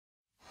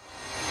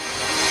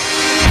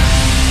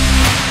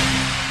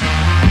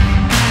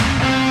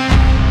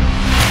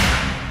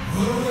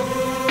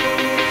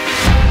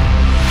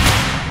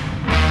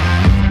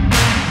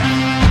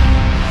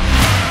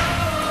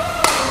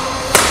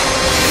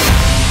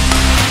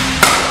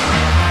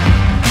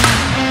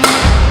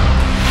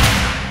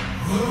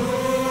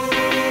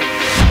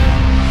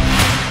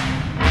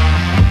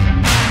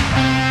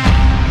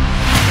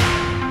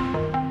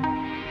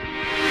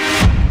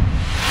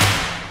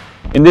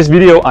In this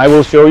video I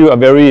will show you a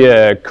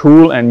very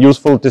cool and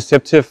useful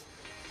deceptive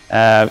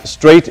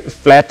straight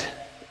flat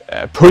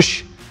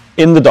push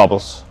in the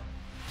doubles.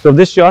 So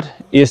this shot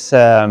is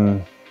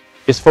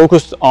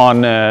focused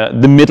on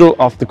the middle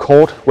of the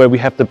court, where we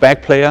have the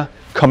back player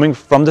coming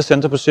from the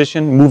center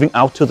position, moving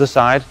out to the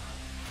side.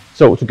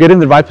 So to get in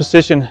the right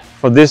position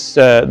for this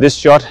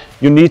shot,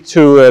 you need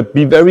to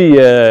be very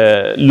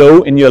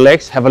low in your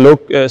legs, have a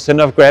low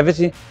center of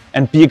gravity,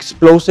 and be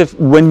explosive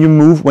when you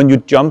move, when you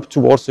jump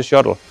towards the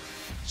shuttle.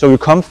 So you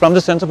come from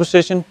the center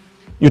position,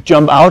 you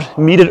jump out,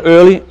 meet it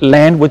early,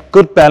 land with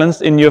good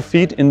balance in your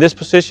feet in this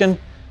position,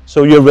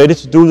 so you're ready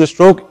to do the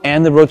stroke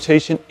and the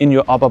rotation in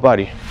your upper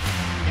body.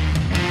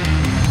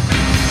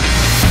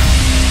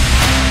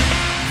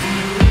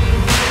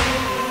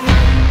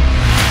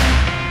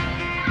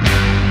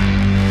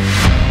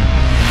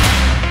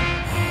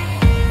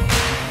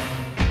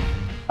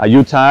 Are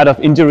you tired of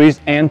injuries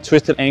and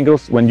twisted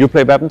ankles when you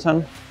play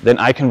badminton? Then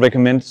I can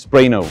recommend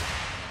Spraino.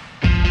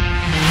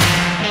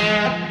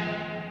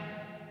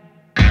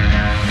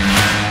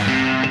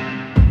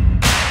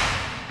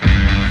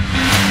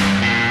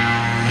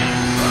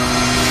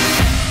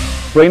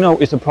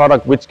 Spraino is a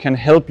product which can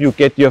help you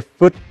get your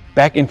foot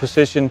back in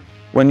position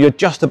when you're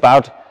just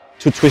about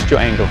to twist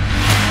your ankle.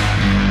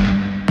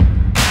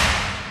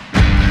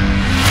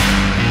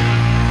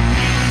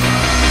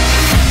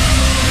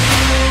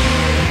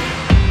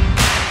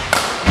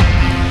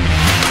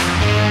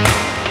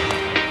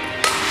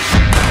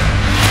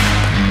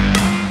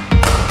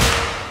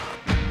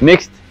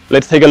 Next,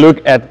 let's take a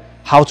look at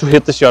how to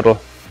hit the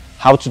shuttle,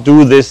 how to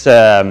do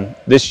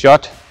this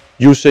shot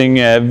using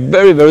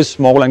very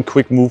small and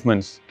quick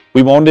movements.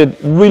 We want it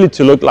really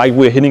to look like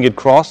we're hitting it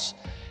cross,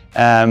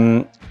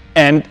 and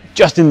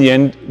just in the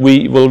end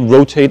we will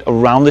rotate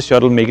around the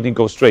shuttle, making it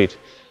go straight.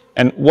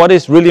 And what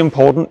is really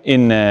important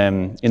in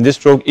this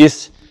stroke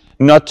is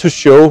not to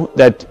show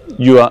that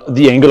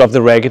the angle of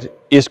the racket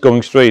is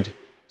going straight.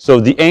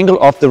 So the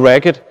angle of the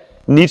racket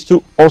needs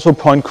to also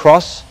point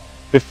cross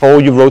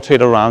before you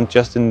rotate around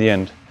just in the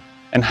end.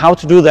 And how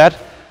to do that,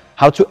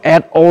 how to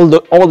add all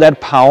that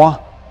power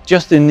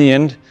just in the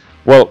end,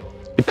 well,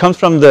 it comes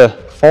from the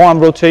forearm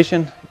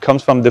rotation, it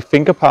comes from the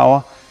finger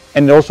power,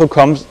 and it also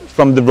comes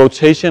from the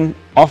rotation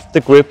of the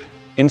grip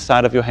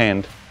inside of your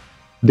hand.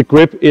 The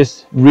grip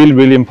is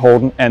really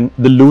important, and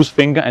the loose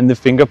finger and the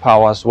finger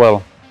power as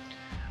well.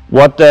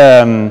 What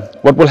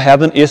will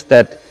happen is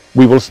that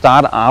we will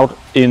start out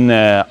in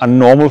a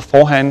normal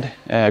forehand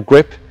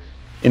grip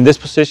in this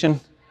position.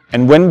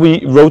 And when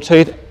we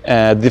rotate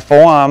the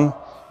forearm,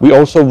 we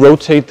also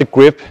rotate the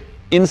grip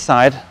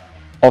inside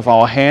of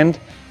our hand,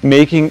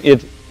 making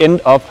it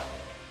end up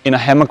in a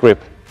hammer grip.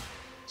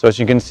 So as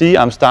you can see,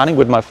 I'm starting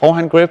with my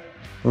forehand grip,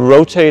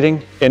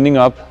 rotating, ending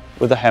up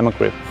with a hammer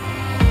grip.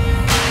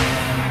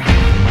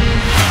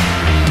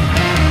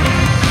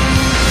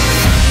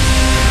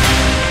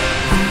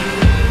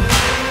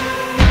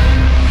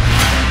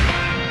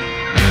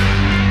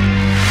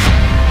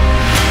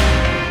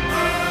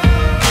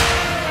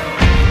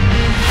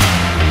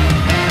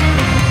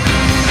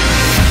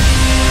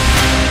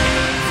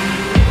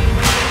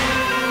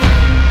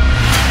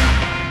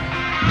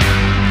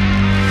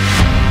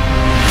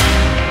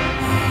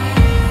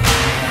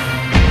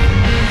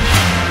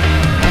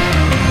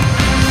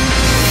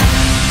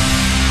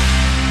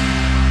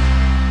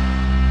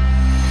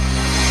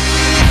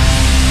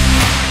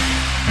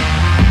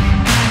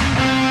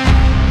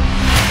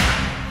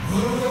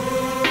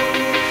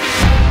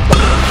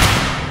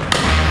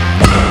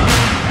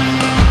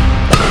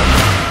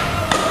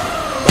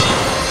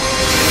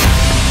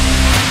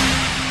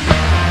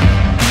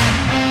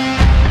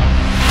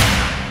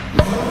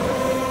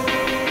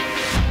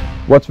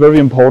 What's very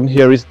important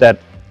here is that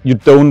you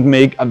don't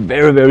make a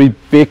very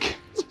big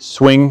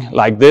swing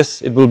like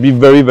this. It will be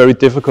very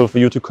difficult for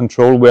you to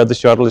control where the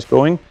shuttle is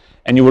going,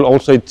 and you will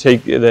also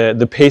take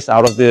the pace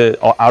out of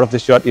the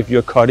shot if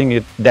you're cutting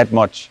it that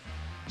much.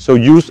 So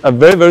use a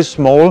very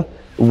small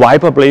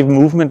wiper blade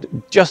movement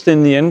just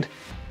in the end,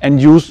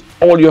 and use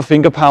all your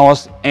finger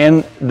powers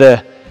and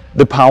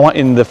the power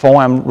in the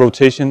forearm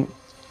rotation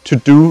to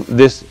do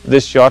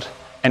this shot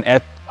and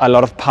add a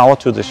lot of power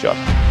to the shot.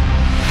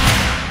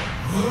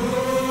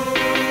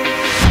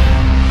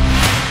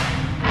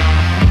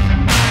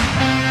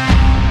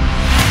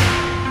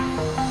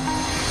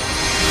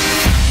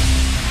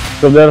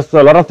 So there's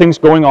a lot of things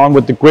going on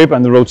with the grip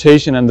and the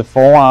rotation and the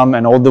forearm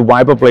and all the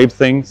wiper blade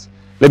things.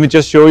 Let me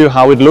just show you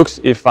how it looks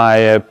if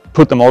I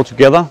put them all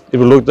together. It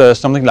will look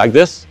something like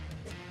this.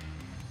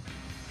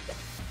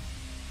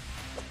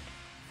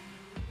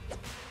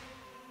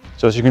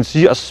 So as you can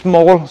see, a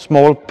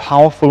small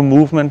powerful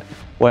movement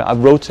where I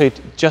rotate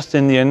just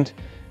in the end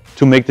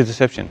to make the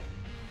deception.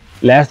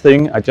 Last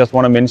thing I just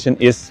want to mention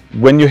is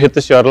when you hit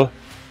the shuttle,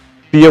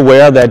 be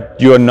aware that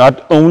you are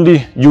not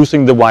only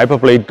using the wiper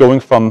blade going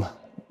from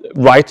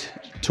right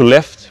to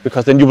left,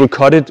 because then you will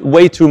cut it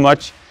way too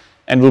much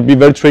and will be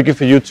very tricky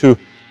for you to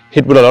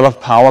hit with a lot of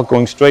power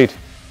going straight.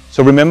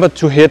 So remember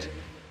to hit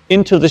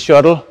into the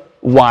shuttle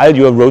while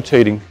you are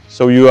rotating.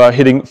 So you are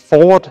hitting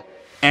forward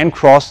and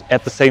cross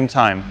at the same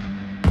time.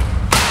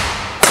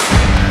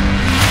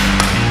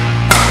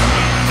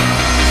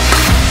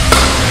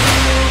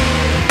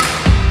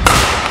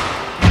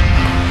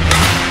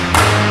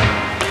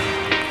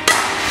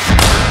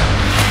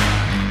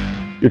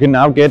 You can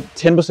now get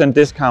 10%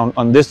 discount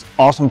on this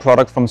awesome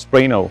product from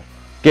Spraino.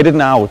 Get it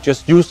now,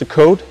 just use the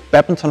code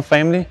Badminton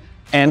Family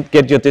and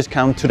get your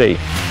discount today.